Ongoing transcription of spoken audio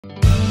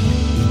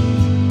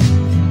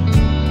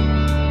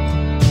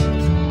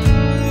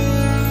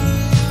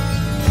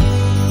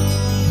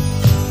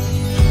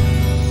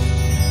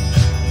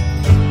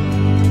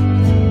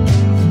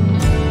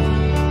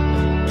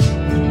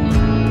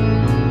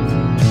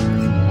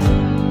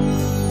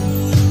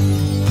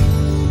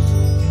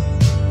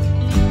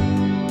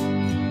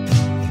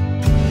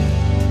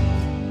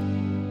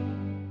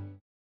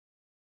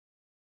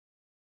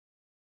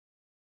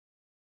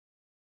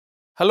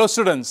Hello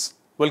students,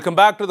 welcome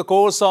back to the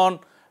course on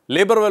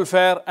Labour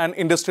Welfare and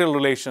Industrial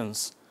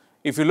Relations.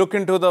 If you look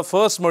into the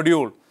first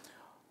module,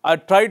 I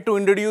tried to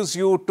introduce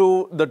you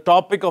to the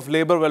topic of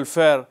labour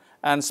welfare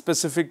and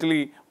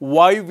specifically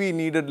why we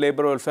needed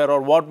labour welfare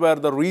or what were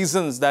the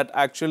reasons that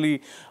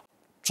actually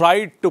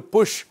tried to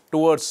push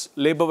towards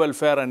labour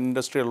welfare and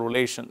industrial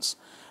relations.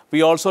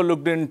 We also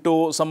looked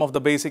into some of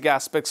the basic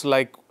aspects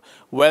like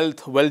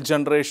wealth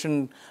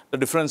generation, the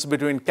difference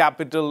between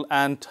capital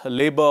and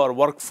labor or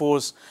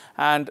workforce,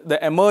 and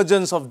the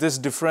emergence of this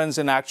difference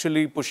in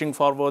actually pushing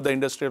forward the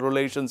industrial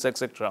relations,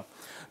 etc.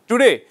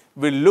 Today,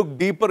 we'll look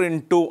deeper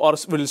into, or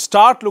we'll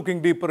start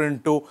looking deeper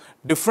into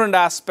different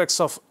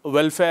aspects of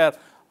welfare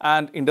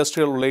and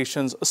industrial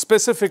relations.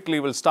 Specifically,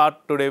 we'll start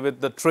today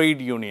with the trade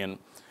union.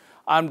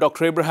 I'm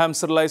Dr. Abraham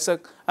Cyril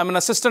Issac. I'm an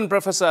assistant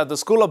professor at the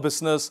School of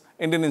Business,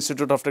 Indian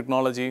Institute of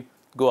Technology,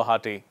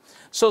 Guwahati.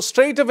 So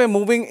straight away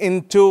moving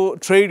into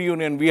trade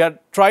union, we had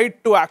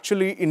tried to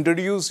actually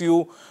introduce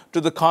you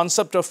to the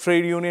concept of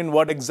trade union.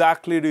 What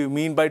exactly do you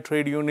mean by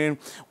trade union?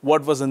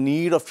 What was the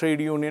need of trade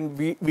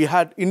union? We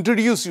had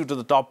introduced you to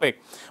the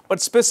topic.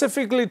 But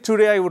specifically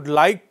today, I would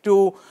like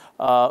to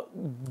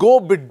go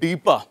a bit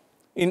deeper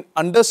in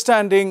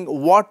understanding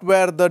what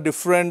were the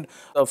different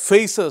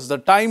phases, the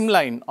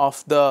timeline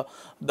of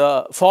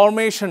the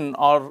formation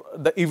or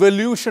the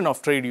evolution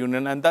of trade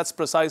union, and that's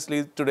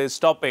precisely today's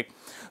topic.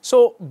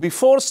 So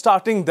before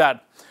starting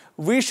that,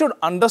 we should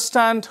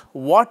understand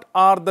what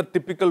are the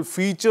typical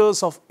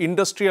features of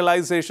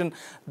industrialization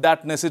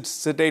that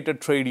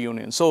necessitated trade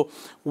union. So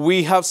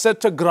we have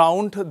set a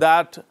ground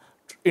that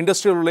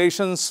industrial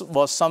relations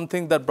was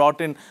something that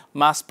brought in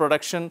mass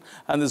production,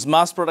 and this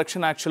mass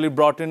production actually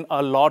brought in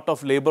a lot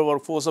of labor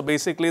workforce. So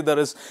basically there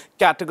is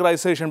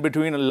categorization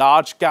between a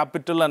large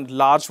capital and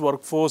large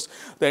workforce,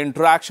 the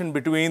interaction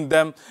between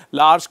them.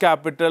 Large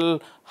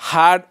capital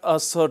had a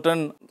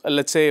certain,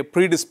 let's say,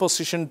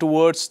 predisposition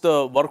towards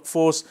the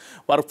workforce.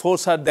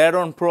 Workforce had their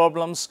own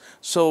problems.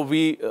 So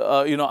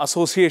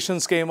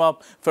associations came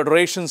up,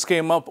 federations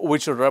came up,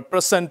 which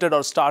represented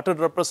or started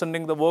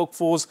representing the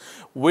workforce,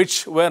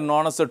 which were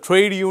known as the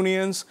trade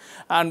unions.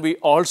 And we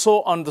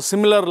also, on the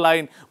similar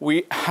line,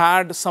 we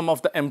had some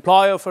of the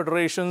employer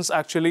federations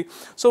actually.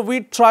 So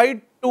we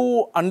tried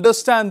to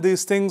understand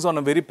these things on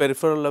a very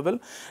peripheral level.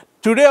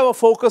 Today, our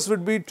focus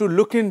would be to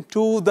look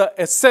into the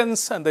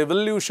essence and the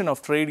evolution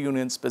of trade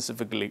unions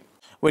specifically.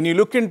 When you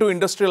look into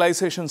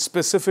industrialization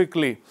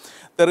specifically,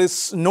 there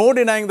is no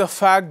denying the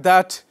fact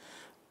that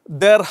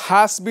there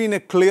has been a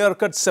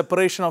clear-cut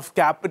separation of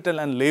capital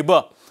and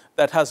labor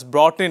that has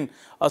brought in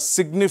a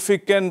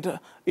significant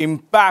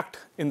impact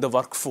in the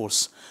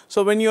workforce.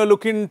 So when you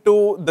look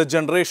into the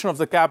generation of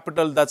the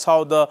capital, that's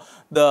how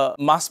the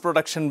mass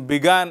production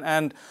began,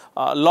 and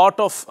a lot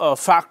of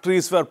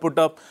factories were put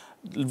up.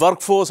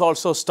 Workforce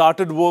also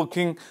started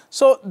working.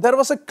 So there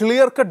was a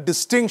clear-cut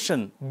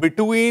distinction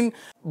between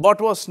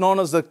what was known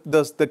as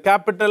the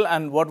capital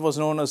and what was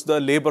known as the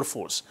labor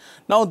force.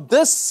 Now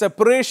this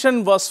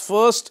separation was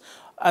first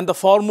and the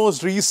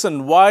foremost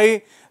reason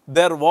why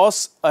there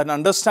was an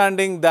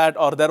understanding that,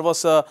 or there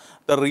was the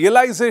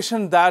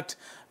realization that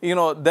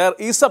there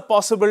is a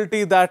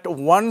possibility that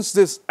once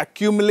this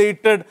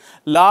accumulated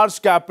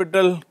large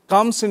capital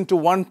comes into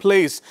one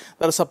place,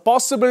 there is a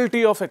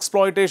possibility of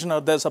exploitation,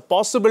 or there's a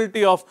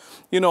possibility of,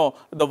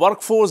 the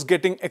workforce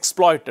getting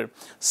exploited.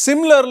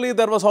 Similarly,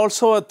 there was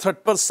also a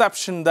threat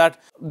perception that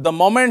the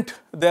moment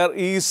there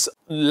is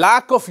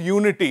lack of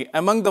unity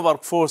among the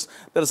workforce,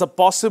 there is a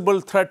possible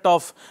threat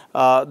of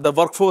the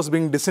workforce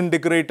being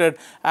disintegrated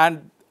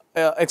and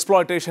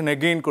exploitation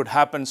again could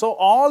happen. So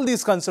all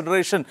these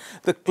considerations,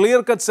 the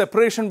clear-cut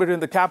separation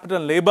between the capital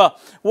and labor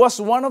was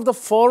one of the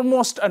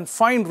foremost and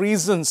fine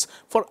reasons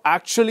for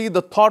actually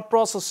the thought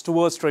process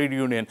towards trade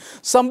union.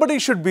 Somebody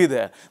should be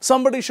there.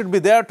 Somebody should be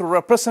there to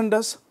represent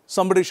us.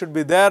 Somebody should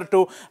be there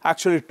to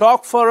actually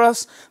talk for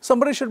us.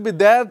 Somebody should be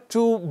there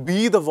to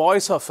be the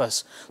voice of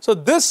us. So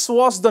this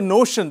was the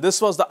notion,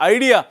 this was the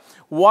idea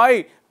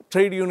why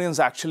trade unions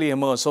actually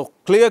emerged. So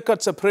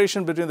clear-cut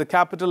separation between the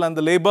capital and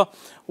the labor,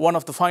 one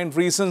of the fine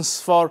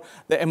reasons for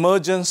the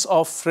emergence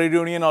of trade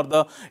union or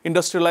the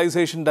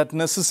industrialization that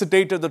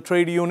necessitated the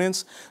trade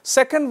unions.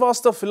 Second was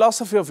the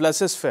philosophy of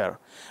laissez-faire.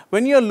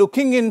 When you're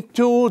looking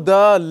into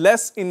the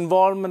less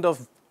involvement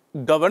of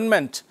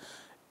government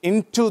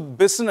into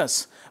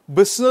business,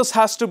 business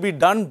has to be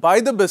done by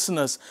the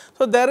business.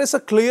 So there is a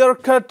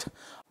clear-cut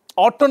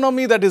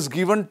autonomy that is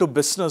given to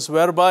business,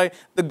 whereby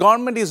the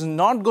government is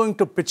not going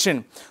to pitch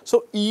in.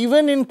 So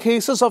even in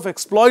cases of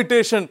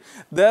exploitation,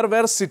 there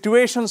were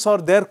situations or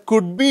there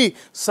could be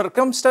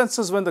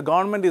circumstances when the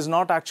government is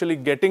not actually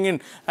getting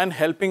in and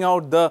helping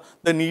out the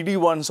needy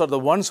ones or the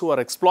ones who are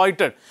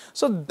exploited.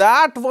 So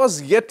that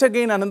was yet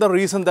again another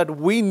reason that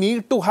we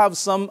need to have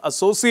some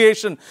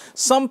association,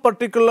 some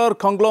particular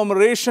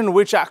conglomeration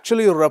which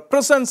actually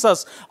represents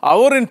us,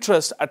 our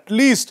interest, at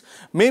least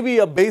maybe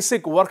a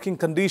basic working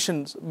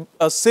conditions,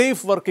 a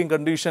safe working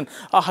condition,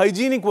 a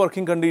hygienic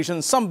working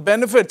condition, some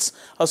benefits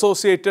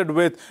associated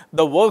with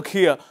the work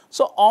here.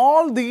 So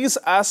all these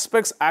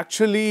aspects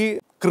actually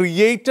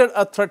created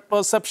a threat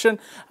perception,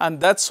 and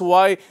that's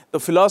why the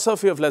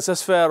philosophy of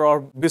laissez-faire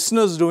or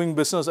business doing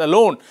business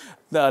alone,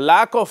 the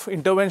lack of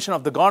intervention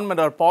of the government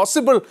or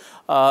possible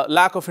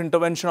lack of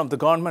intervention of the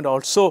government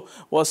also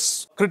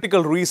was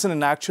critical reason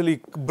in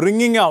actually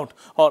bringing out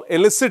or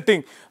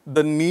eliciting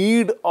the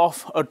need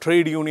of a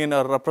trade union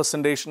or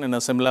representation in a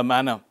similar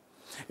manner.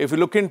 If you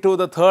look into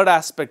the third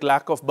aspect,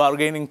 lack of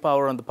bargaining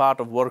power on the part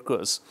of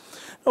workers.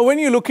 Now, when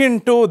you look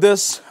into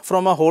this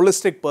from a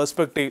holistic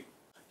perspective,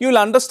 you will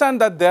understand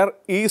that there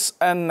is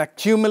an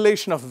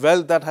accumulation of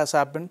wealth that has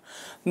happened.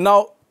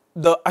 Now,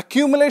 the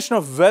accumulation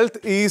of wealth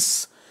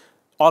is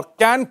or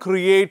can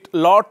create a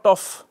lot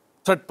of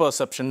threat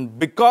perception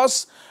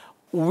because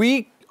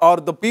we or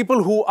the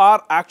people who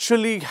are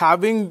actually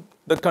having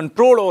the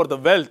control over the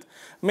wealth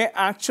may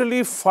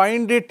actually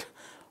find it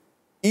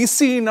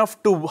easy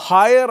enough to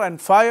hire and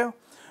fire,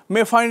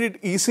 may find it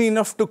easy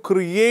enough to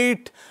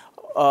create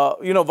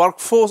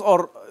workforce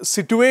or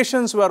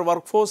situations where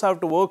workforce have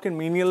to work in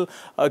menial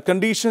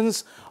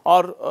conditions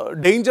or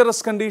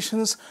dangerous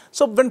conditions.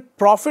 So when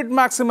profit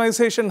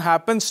maximization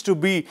happens to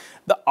be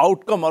the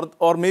outcome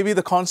or maybe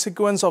the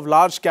consequence of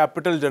large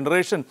capital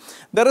generation,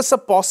 there is a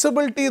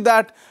possibility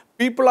that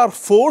people are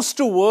forced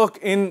to work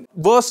in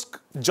worst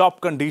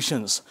job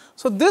conditions.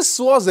 So this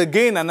was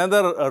again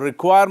another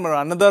requirement,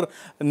 another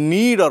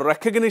need or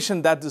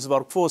recognition that this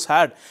workforce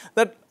had,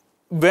 that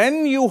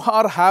when you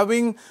are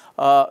having,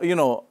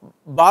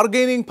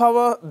 bargaining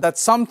power,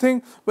 that's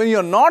something. When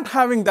you're not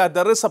having that,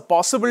 there is a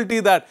possibility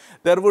that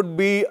there would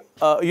be,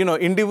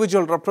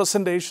 individual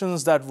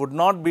representations that would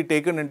not be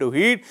taken into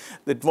heed,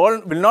 that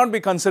will not be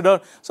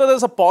considered. So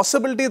there's a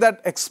possibility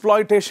that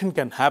exploitation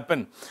can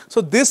happen.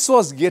 So this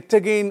was yet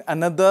again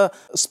another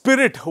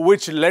spirit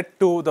which led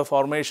to the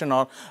formation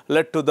or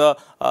led to the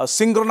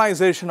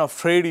synchronization of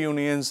trade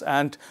unions,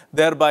 and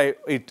thereby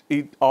it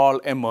all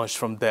emerged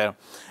from there.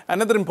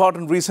 Another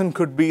important reason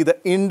could be the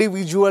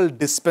individual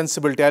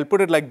dispensability. I'll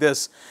put it like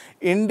this: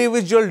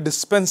 individual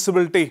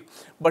dispensability,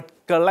 but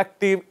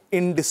collective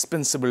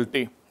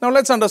indispensability. Now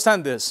let's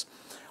understand this.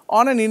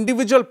 On an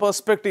individual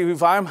perspective,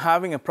 if I am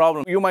having a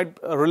problem, you might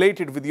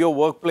relate it with your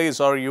workplace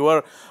or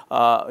your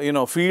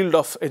field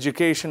of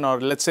education, or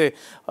let's say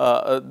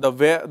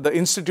the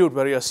institute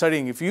where you are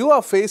studying. If you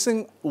are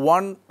facing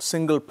one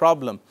single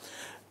problem,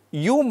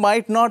 you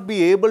might not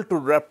be able to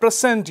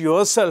represent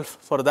yourself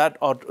for that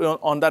or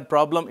on that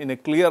problem in a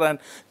clear and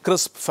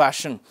crisp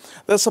fashion.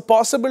 There's a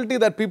possibility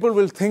that people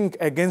will think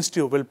against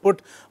you, will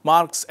put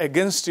marks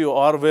against you,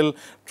 or will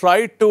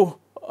try to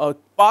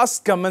pass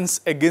comments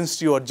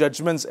against you or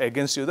judgments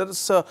against you. That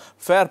is a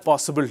fair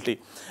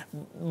possibility.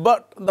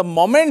 But the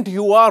moment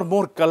you are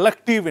more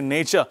collective in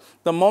nature,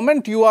 the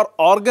moment you are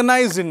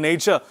organized in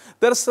nature,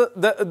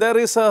 there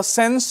is a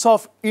sense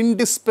of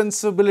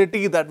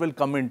indispensability that will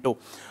come into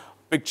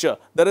picture.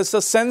 There is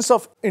a sense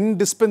of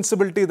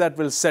indispensability that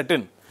will set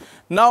in.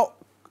 Now,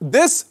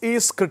 this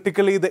is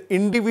critically the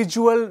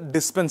individual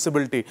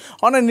dispensability.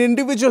 On an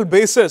individual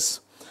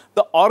basis,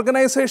 the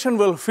organization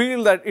will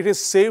feel that it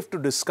is safe to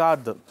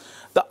discard them.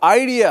 The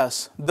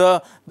ideas,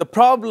 the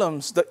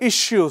problems, the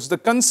issues, the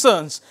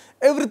concerns,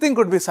 everything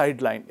could be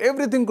sidelined.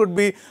 Everything could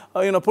be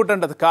put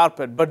under the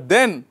carpet. But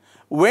then,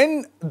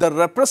 when the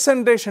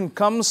representation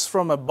comes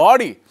from a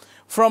body,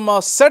 from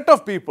a set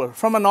of people,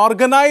 from an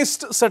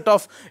organized set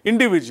of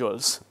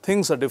individuals,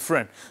 things are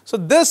different. So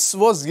this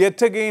was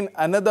yet again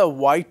another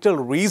vital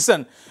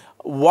reason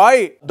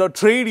why the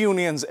trade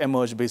unions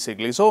emerged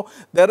basically. So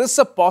there is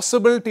a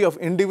possibility of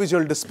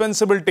individual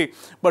dispensability,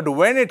 but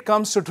when it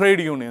comes to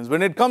trade unions,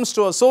 when it comes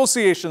to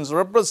associations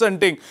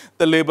representing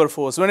the labor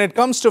force, when it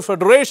comes to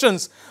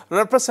federations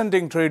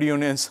representing trade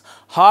unions,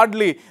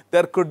 hardly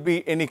there could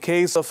be any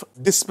case of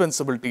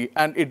dispensability,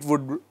 and it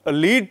would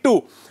lead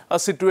to a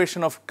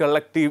situation of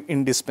collective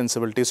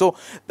indispensability. So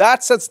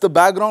that sets the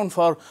background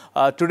for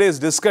today's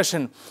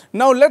discussion.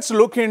 Now let's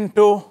look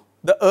into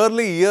the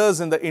early years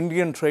in the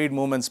Indian trade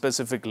movement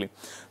specifically.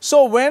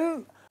 So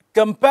when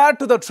compared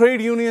to the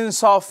trade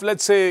unions of,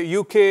 let's say,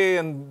 UK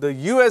and the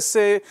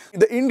USA,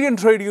 the Indian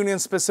trade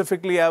unions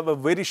specifically have a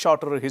very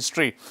shorter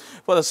history,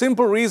 for the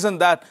simple reason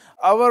that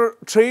our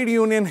trade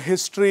union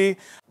history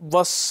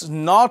was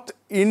not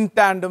in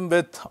tandem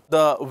with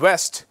the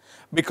West,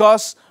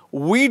 because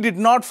we did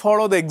not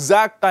follow the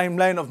exact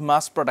timeline of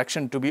mass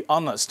production, to be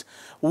honest.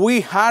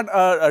 We had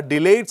a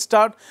delayed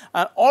start,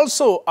 and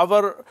also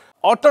our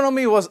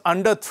autonomy was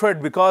under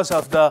threat because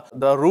of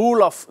the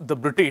rule of the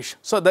British.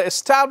 So the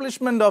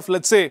establishment of,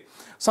 let's say,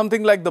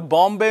 something like the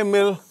Bombay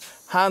Mill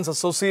Hands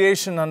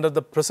Association under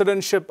the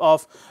presidency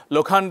of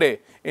Lokhande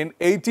in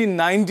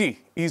 1890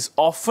 is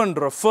often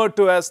referred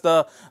to as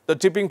the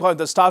tipping point,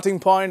 the starting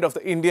point of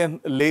the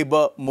Indian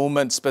labor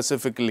movement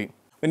specifically.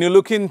 When you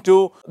look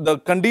into the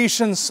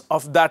conditions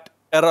of that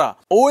era,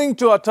 owing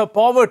to utter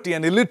poverty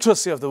and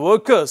illiteracy of the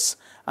workers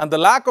and the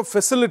lack of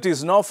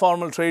facilities, no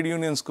formal trade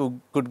unions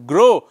could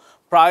grow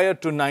prior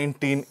to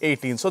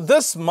 1918. So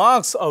this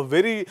marks a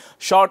very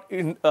short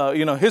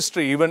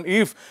history. Even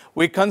if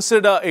we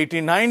consider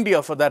 1890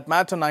 or for that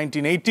matter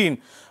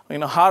 1918,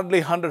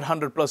 hardly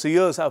 100 plus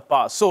years have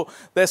passed. So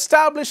the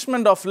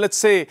establishment of, let's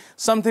say,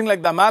 something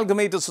like the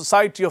Amalgamated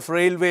Society of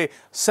Railway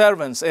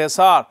Servants,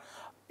 ASR,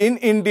 in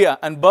India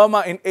and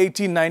Burma in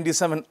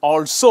 1897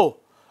 also,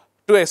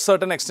 to a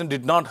certain extent,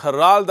 did not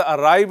herald the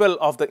arrival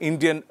of the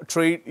Indian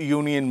trade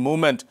union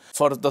movement.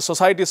 For the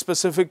society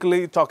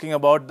specifically, talking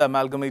about the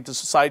Amalgamated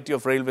Society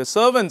of Railway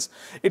Servants,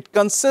 it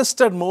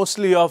consisted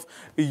mostly of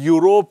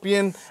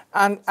European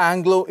and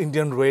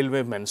Anglo-Indian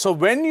railwaymen. So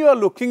when you are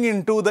looking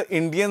into the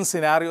Indian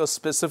scenario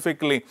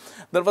specifically,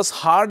 there was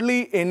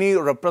hardly any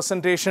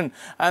representation,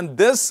 and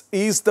this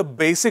is the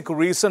basic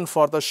reason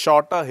for the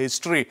shorter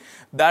history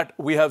that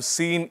we have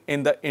seen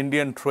in the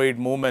Indian trade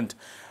movement.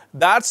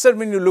 That said,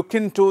 when you look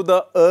into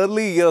the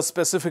early years,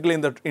 specifically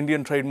in the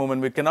Indian trade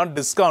movement, we cannot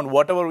discount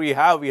whatever we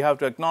have. We have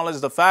to acknowledge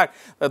the fact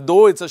that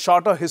though it's a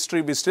shorter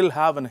history, we still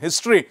have an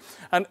history.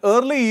 And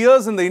early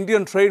years in the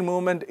Indian trade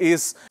movement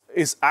is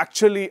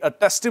actually a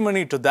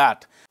testimony to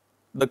that.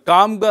 The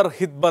Kamgar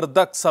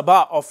Hitbardak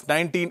Sabha of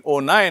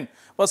 1909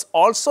 was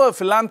also a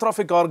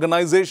philanthropic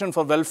organization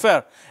for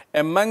welfare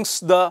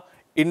amongst the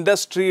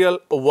industrial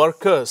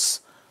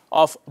workers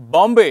of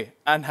Bombay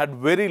and had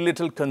very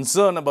little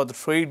concern about the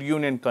trade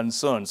union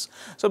concerns.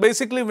 So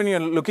basically, when you're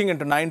looking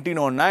into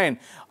 1909,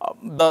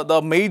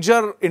 the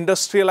major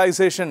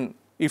industrialization,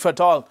 if at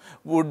all,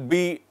 would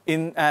be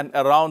in and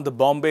around the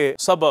Bombay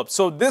suburbs.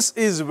 So this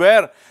is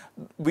where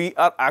we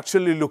are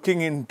actually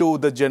looking into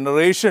the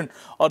generation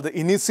or the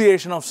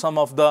initiation of some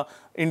of the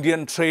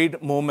Indian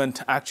trade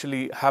movement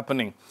actually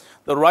happening.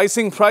 The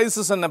rising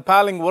prices and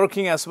appalling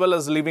working as well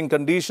as living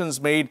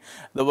conditions made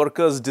the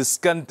workers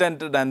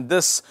discontented, and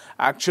this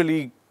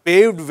actually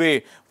paved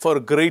way for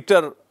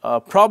greater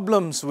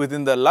problems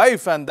within their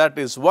life, and that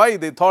is why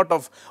they thought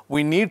of,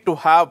 we need to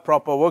have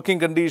proper working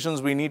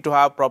conditions, we need to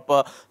have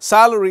proper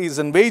salaries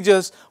and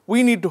wages,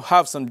 we need to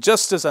have some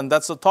justice, and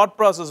that's the thought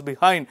process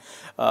behind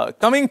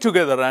coming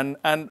together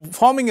and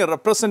forming a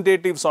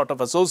representative sort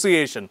of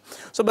association.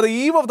 So by the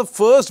eve of the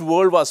First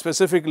World War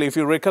specifically, if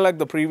you recollect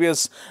the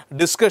previous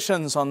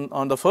discussions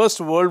on the First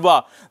World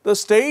War, the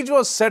stage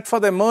was set for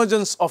the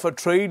emergence of a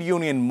trade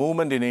union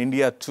movement in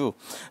India too.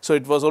 So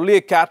it was only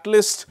a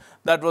catalyst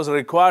that was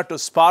required to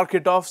spark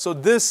it off. So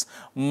this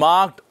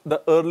marked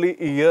the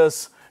early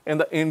years in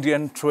the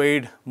Indian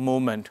trade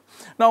movement.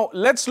 Now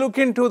let's look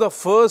into the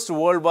First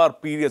World War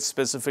period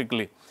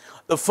specifically.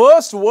 The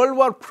First World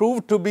War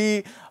proved to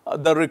be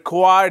the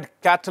required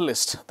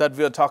catalyst that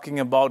we are talking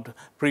about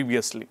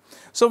previously.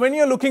 So when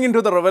you're looking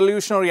into the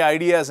revolutionary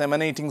ideas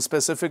emanating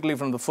specifically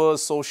from the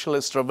first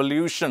socialist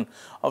revolution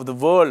of the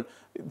world,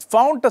 it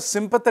found a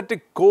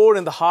sympathetic core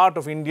in the heart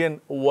of Indian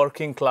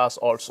working class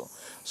also.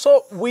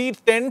 So we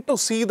tend to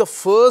see the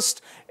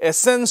first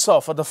essence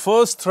of, or the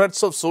first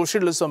threats of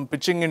socialism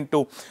pitching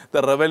into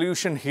the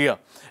revolution here.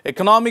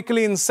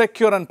 Economically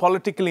insecure and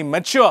politically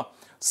mature,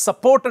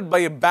 supported by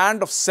a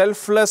band of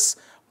selfless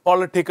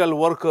political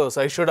workers.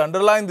 I should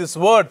underline this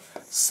word,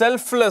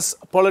 selfless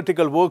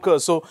political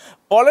workers. So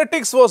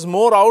politics was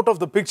more out of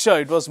the picture.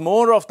 It was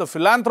more of the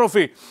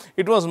philanthropy.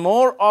 It was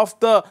more of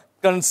the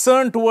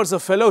concern towards a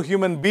fellow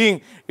human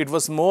being. It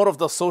was more of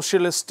the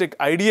socialistic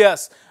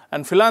ideas,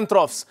 and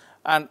philanthropists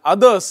and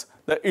others,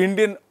 the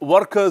Indian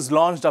workers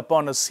launched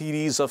upon a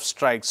series of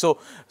strikes.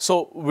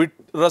 So with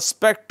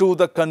respect to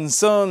the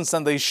concerns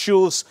and the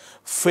issues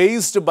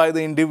faced by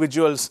the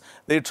individuals,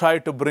 they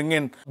tried to bring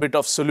in a bit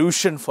of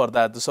solution for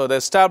that. So the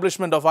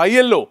establishment of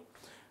ILO,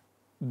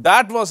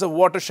 that was a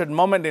watershed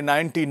moment in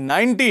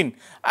 1919,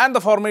 and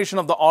the formation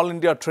of the All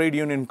India Trade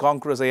Union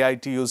Congress,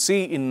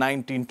 AITUC, in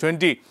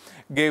 1920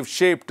 gave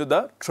shape to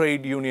the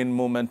trade union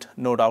movement,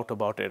 no doubt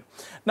about it.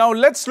 Now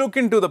let's look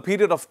into the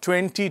period of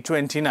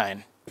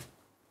 2029.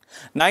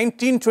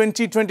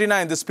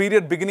 1920-29, this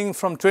period beginning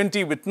from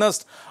 20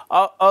 witnessed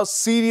a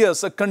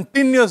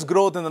continuous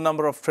growth in the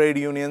number of trade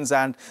unions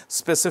and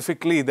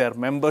specifically their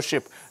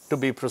membership, to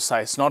be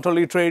precise. Not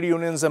only trade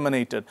unions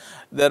emanated,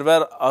 there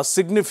were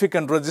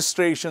significant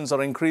registrations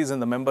or increase in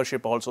the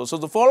membership also. So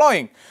the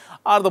following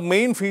are the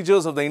main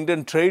features of the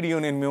Indian trade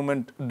union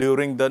movement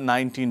during the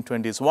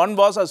 1920s. One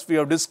was, as we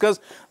have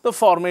discussed, the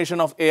formation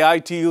of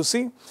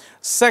AITUC.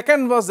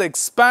 Second was the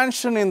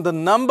expansion in the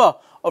number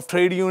of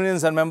trade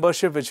unions and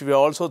membership, which we have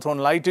also thrown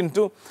light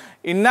into.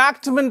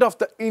 Enactment of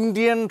the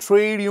Indian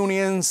Trade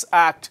Unions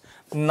Act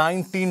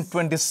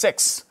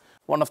 1926,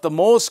 one of the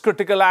most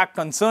critical acts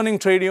concerning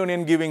trade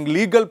union giving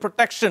legal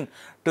protection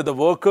to the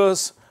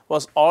workers,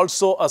 was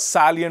also a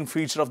salient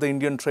feature of the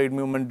Indian trade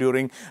movement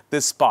during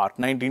this part,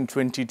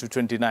 1920 to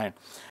 29.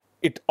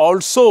 It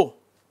also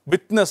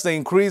witnessed the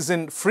increase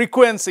in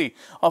frequency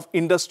of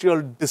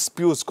industrial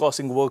disputes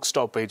causing work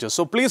stoppages.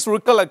 So please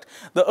recollect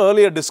the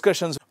earlier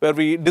discussions where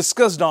we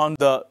discussed on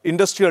the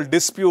industrial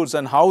disputes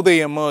and how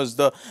they emerged,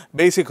 the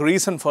basic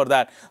reason for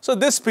that. So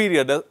this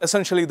period,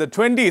 essentially the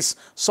 20s,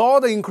 saw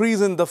the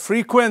increase in the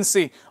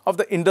frequency of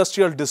the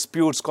industrial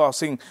disputes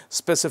causing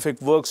specific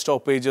work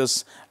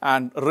stoppages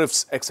and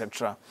rifts,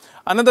 etc.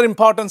 Another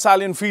important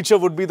salient feature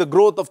would be the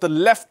growth of the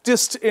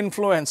leftist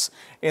influence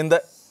in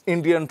the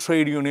Indian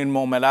trade union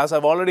movement. As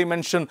I've already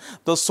mentioned,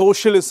 the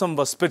socialism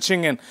was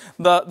pitching in.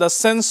 The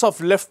sense of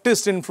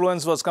leftist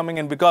influence was coming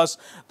in because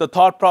the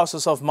thought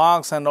process of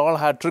Marx and all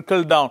had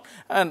trickled down,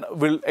 and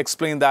we'll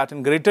explain that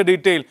in greater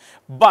detail.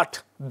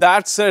 But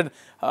that said,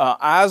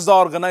 as the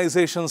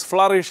organizations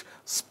flourish,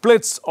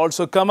 splits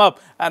also come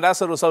up, and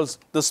as a result,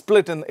 the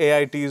split in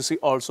AITUC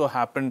also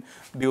happened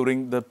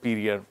during the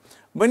period.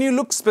 When you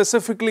look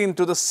specifically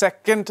into the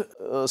second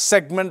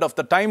segment of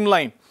the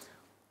timeline,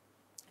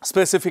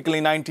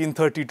 specifically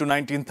 1930 to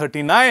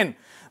 1939,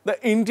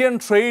 the Indian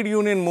trade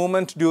union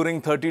movement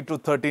during 30 to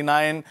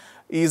 39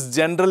 is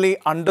generally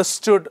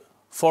understood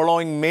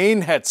following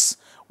main heads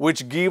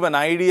which give an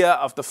idea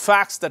of the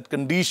facts that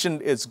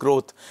conditioned its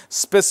growth.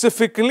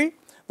 Specifically,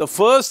 the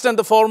first and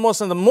the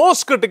foremost and the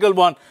most critical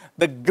one,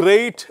 the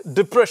Great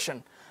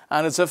Depression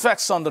and its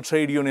effects on the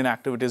trade union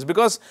activities,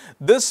 because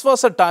this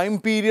was a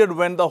time period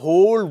when the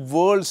whole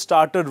world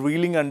started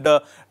reeling under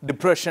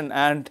depression.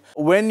 And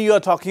when you are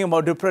talking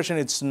about depression,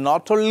 it's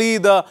not only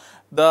the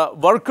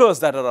workers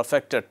that are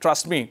affected.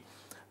 Trust me,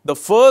 the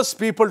first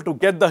people to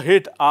get the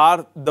hit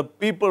are the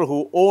people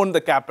who own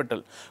the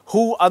capital,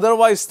 who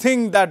otherwise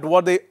think that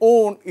what they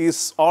own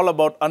is all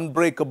about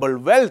unbreakable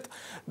wealth.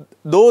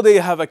 Though they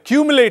have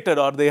accumulated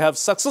or they have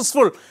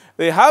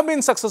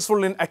been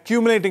successful in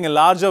accumulating a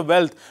larger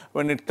wealth,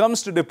 when it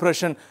comes to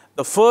depression,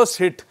 the first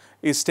hit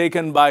is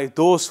taken by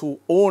those who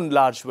own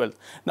large wealth.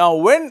 Now,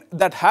 when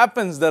that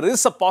happens, there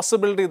is a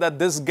possibility that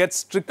this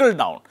gets trickled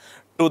down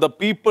to the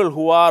people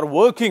who are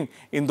working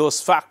in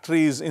those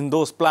factories, in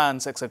those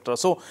plants, etc.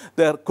 So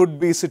there could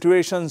be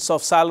situations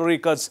of salary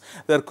cuts.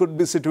 There could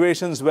be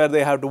situations where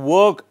they have to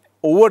work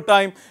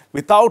overtime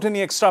without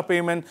any extra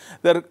payment.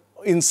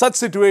 In such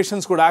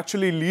situations could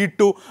actually lead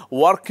to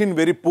work in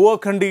very poor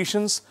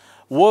conditions,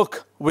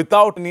 work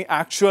without any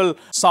actual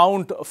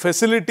sound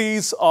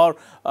facilities or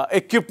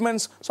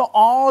equipments. So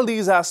all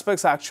these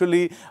aspects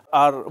actually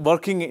are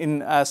working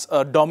in as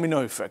a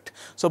domino effect.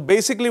 So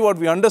basically what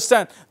we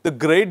understand, the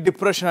Great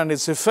Depression and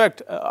its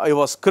effect, it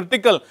was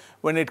critical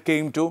when it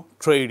came to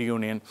trade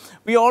union.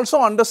 We also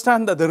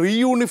understand that the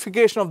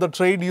reunification of the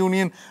trade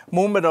union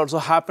movement also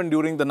happened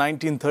during the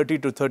 1930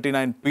 to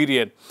 39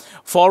 period.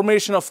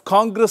 Formation of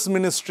Congress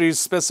ministries,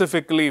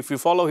 specifically, if you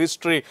follow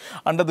history,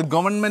 under the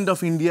Government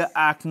of India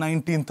Act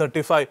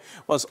 1935,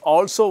 was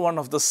also one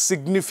of the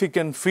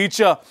significant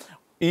feature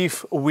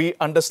if we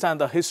understand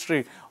the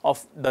history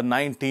of the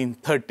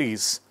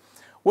 1930s.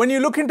 When you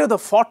look into the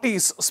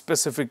 40s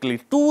specifically,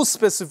 two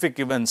specific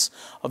events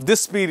of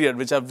this period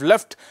which have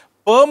left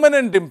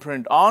permanent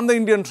imprint on the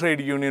Indian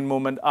trade union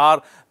movement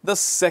are the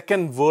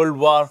Second World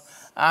War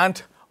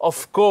and,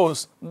 of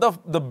course,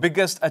 the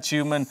biggest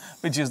achievement,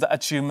 which is the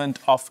achievement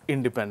of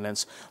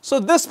independence. So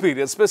this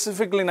period,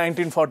 specifically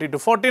 1940 to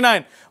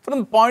 49, from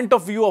the point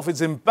of view of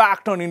its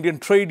impact on Indian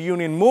trade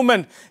union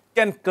movement,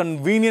 can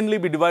conveniently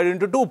be divided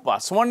into two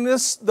parts. One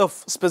is the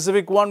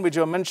specific one which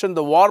I mentioned,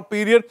 the war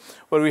period,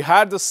 where we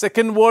had the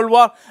Second World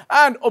War,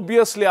 and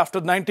obviously after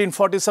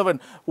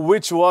 1947,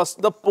 which was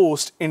the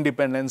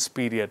post-independence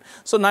period.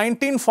 So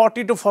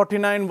 1940 to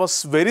 49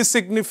 was very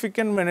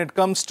significant when it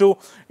comes to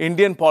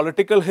Indian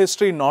political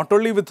history, not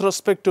only with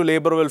respect to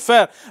labor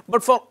welfare,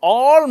 but for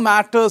all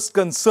matters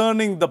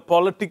concerning the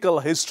political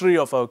history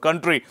of our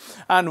country.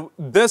 And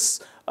this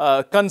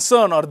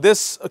concern or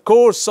this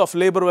course of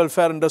labor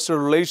welfare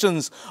industrial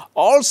relations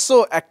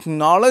also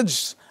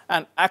acknowledges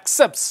and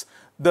accepts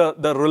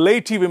the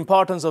relative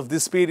importance of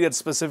this period,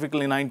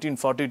 specifically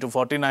 1940 to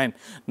 49,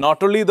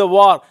 not only the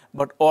war,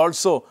 but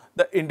also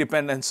the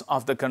independence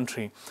of the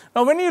country.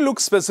 Now, when you look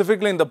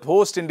specifically in the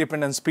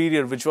post-independence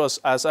period, which was,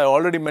 as I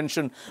already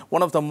mentioned,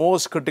 one of the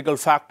most critical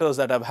factors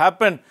that have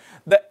happened,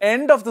 the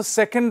end of the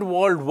Second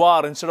World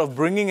War, instead of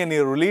bringing any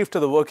relief to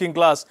the working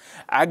class,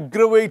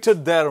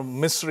 aggravated their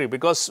misery,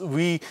 because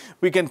we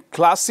can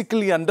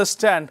classically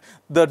understand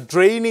the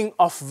draining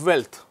of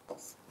wealth.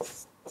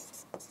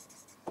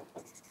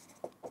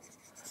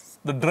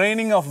 The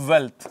draining of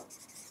wealth.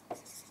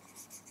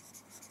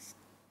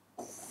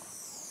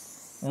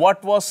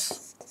 What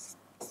was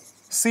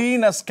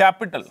seen as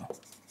capital,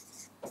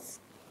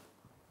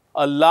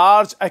 a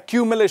large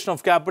accumulation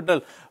of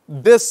capital,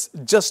 this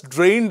just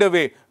drained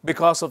away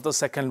because of the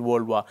Second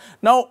World War.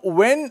 Now,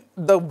 when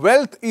the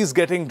wealth is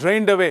getting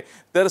drained away,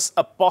 there is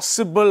a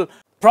possible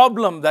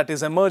problem that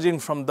is emerging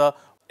from the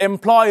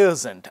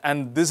employers' end,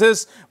 and this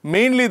is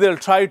mainly they'll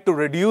try to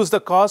reduce the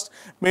cost,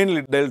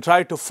 mainly they'll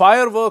try to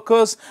fire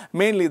workers,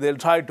 mainly they'll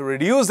try to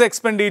reduce the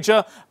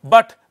expenditure,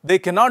 but they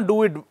cannot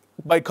do it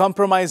by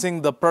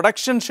compromising the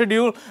production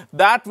schedule.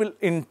 That will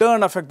in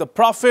turn affect the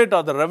profit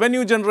or the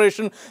revenue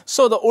generation.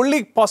 So the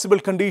only possible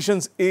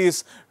conditions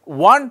is,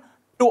 one,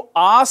 to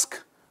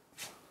ask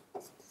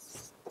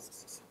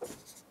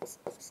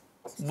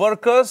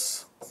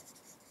workers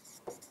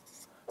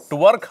to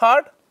work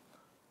hard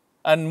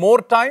and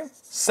more time.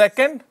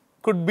 Second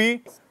could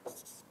be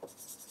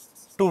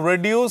to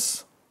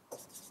reduce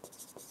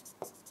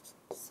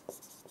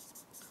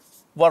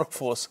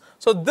workforce.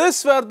 So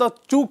these were the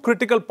two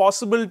critical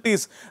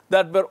possibilities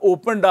that were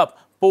opened up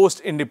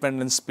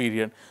post-independence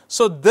period.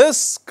 So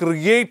this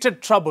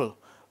created trouble.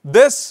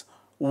 This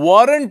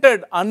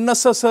warranted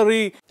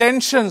unnecessary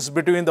tensions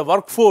between the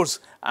workforce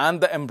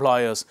and the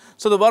employers.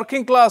 So the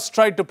working class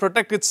tried to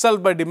protect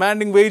itself by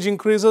demanding wage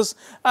increases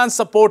and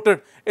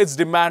supported its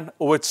demand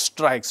with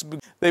strikes.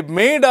 They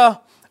made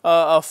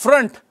a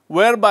front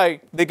whereby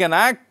they can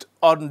act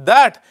on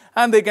that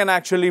and they can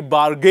actually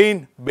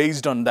bargain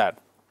based on that.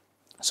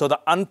 So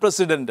the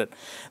unprecedented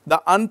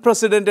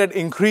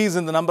increase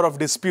in the number of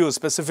disputes,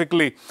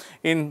 specifically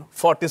in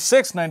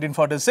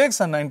 1946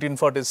 and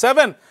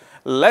 1947,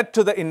 led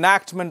to the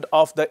enactment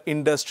of the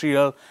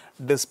Industrial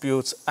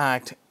Disputes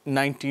Act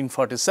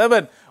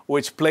 1947,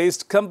 which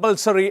placed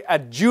compulsory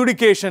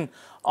adjudication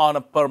on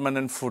a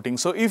permanent footing.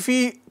 So if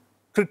we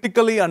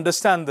critically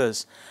understand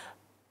this,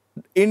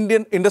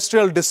 Indian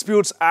Industrial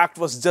Disputes Act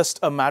was just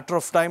a matter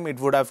of time. It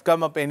would have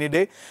come up any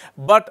day.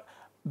 But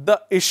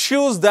the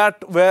issues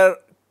that were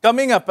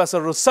coming up as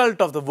a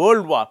result of the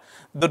World War,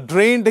 the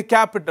drained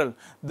capital,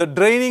 the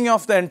draining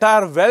of the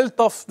entire wealth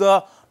of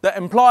the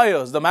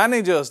employers, the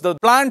managers, the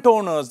plant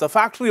owners, the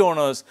factory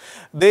owners,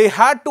 they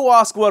had to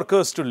ask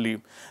workers to leave.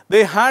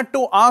 They had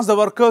to ask the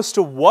workers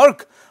to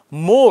work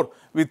more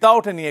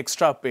without any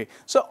extra pay.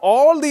 So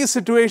all these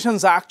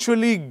situations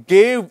actually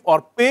gave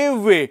or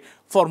paved way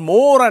for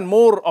more and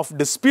more of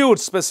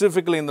disputes,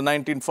 specifically in the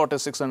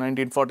 1946 and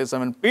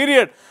 1947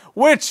 period,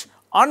 which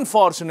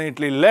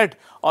unfortunately led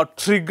or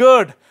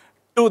triggered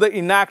to the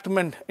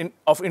enactment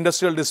of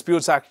Industrial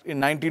Disputes Act in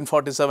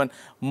 1947,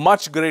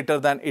 much greater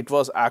than it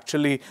was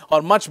actually,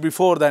 or much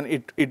before than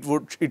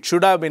it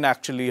should have been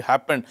actually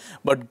happened.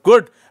 But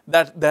good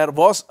that there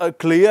was a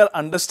clear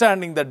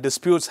understanding that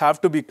disputes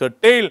have to be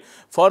curtailed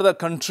for the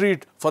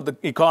country, for the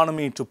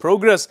economy to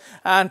progress,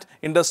 and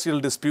Industrial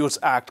Disputes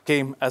Act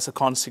came as a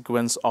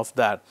consequence of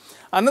that.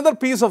 Another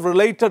piece of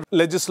related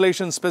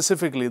legislation,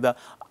 specifically the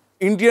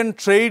Indian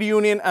Trade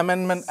Union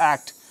Amendment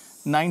Act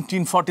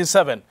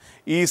 1947,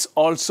 is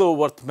also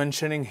worth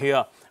mentioning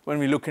here when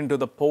we look into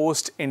the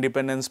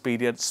post-independence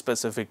period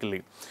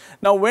specifically.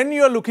 Now, when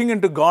you are looking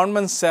into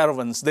government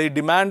servants, they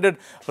demanded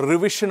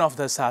revision of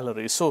their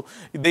salaries. So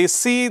they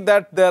see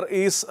that there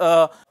is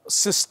a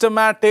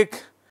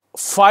systematic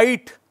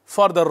fight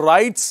for the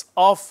rights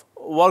of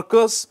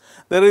workers.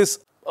 There is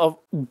a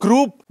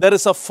group, there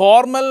is a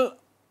formal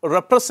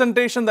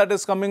representation that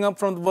is coming up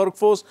from the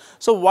workforce.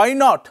 So why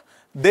not?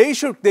 They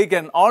saw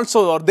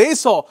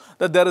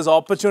that there is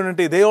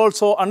opportunity. They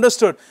also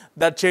understood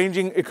that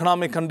changing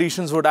economic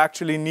conditions would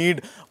actually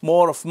need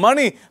more of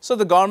money. So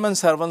the government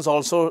servants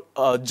also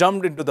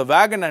jumped into the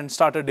wagon and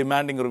started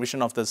demanding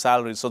revision of their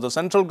salaries. So the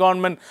central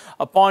government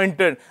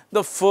appointed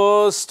the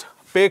first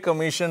pay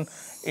commission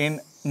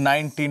in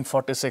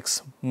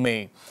 1946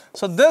 May.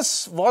 So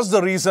this was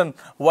the reason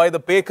why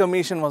the pay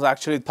commission was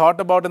actually thought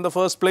about in the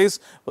first place,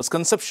 was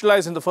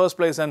conceptualized in the first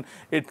place, and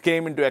it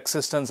came into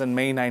existence in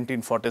May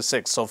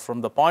 1946. So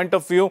from the point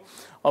of view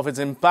of its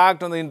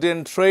impact on the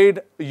Indian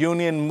trade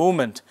union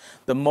movement,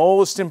 the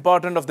most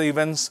important of the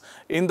events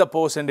in the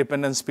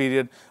post-independence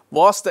period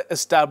was the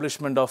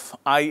establishment of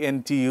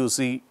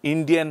INTUC,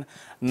 Indian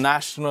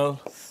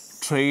National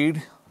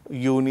Trade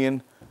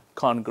Union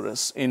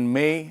Congress, in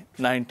May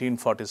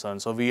 1947.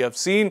 So we have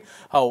seen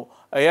how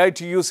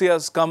AITUC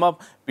has come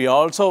up. We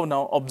also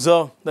now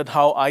observe that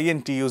how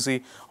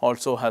INTUC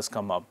also has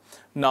come up.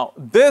 Now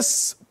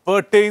this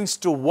pertains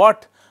to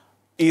what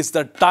is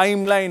the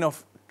timeline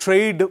of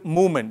trade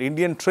movement,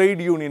 Indian trade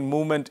union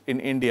movement in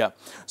India.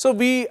 So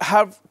we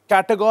have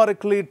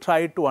categorically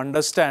tried to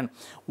understand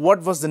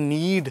what was the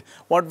need,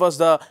 what was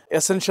the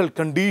essential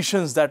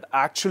conditions that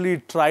actually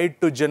tried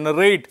to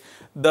generate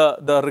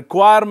the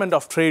requirement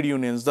of trade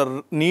unions,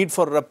 the need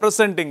for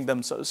representing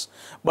themselves.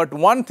 But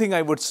one thing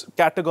I would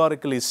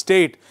categorically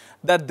state,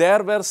 that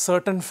there were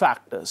certain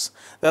factors.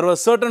 There were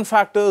certain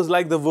factors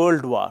like the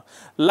World War,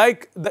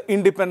 like the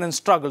independence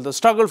struggle, the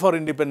struggle for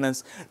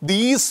independence.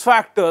 These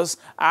factors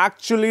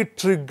actually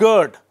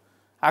triggered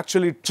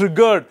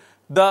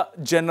the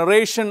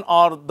generation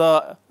or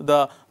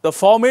the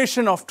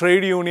formation of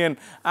trade union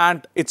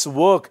and its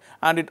work,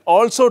 and it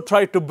also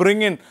tried to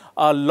bring in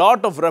a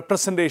lot of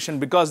representation,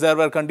 because there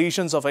were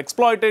conditions of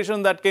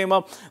exploitation that came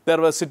up. There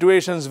were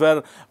situations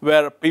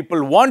where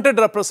people wanted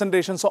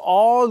representation. So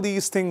all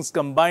these things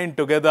combined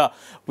together,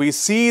 we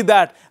see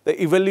that the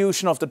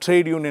evolution of the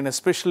trade union,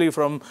 especially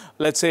from,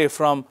 let's say,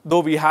 though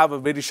we have a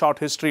very short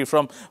history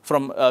from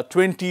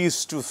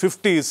 20s to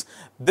 50s,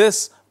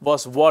 this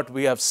was what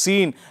we have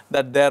seen,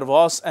 that there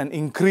was an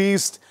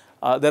increased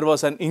there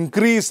was an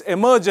increased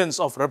emergence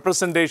of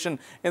representation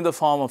in the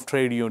form of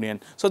trade union.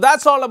 So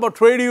that's all about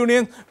trade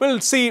union. We'll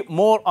see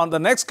more on the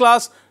next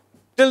class.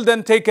 Till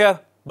then, take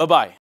care.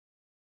 Bye-bye.